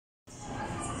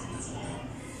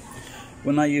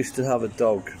When I used to have a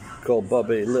dog called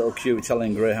Bobby, a little cute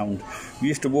Italian greyhound, we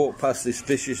used to walk past this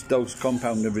vicious dog's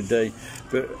compound every day,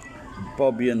 but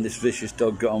Bobby and this vicious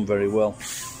dog got on very well,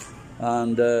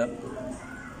 and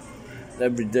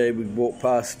every day we'd walk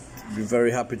past, we'd be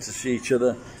very happy to see each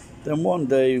other. Then one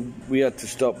day we had to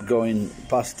stop going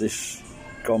past this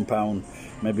compound.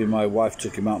 Maybe my wife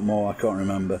took him out more, I can't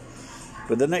remember.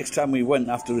 But the next time we went,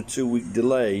 after a 2-week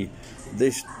delay,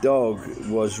 this dog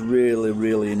was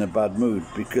really in a bad mood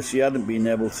because he hadn't been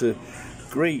able to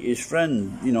greet his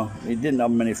friend. You know, he didn't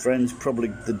have many friends. Probably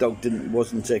the dog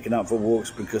wasn't taken out for walks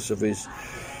because of his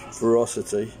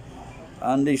ferocity,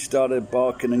 and he started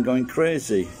barking and going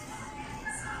crazy.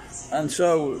 And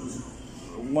so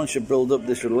once you build up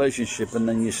this relationship and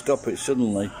then you stop it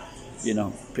suddenly, you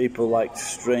know, people act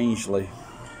strangely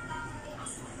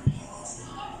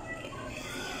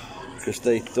because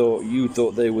you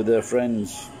thought they were their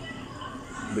friends,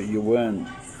 but you weren't.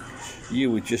 You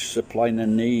were just supplying a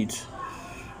need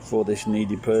for this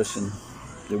needy person.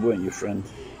 They weren't your friend.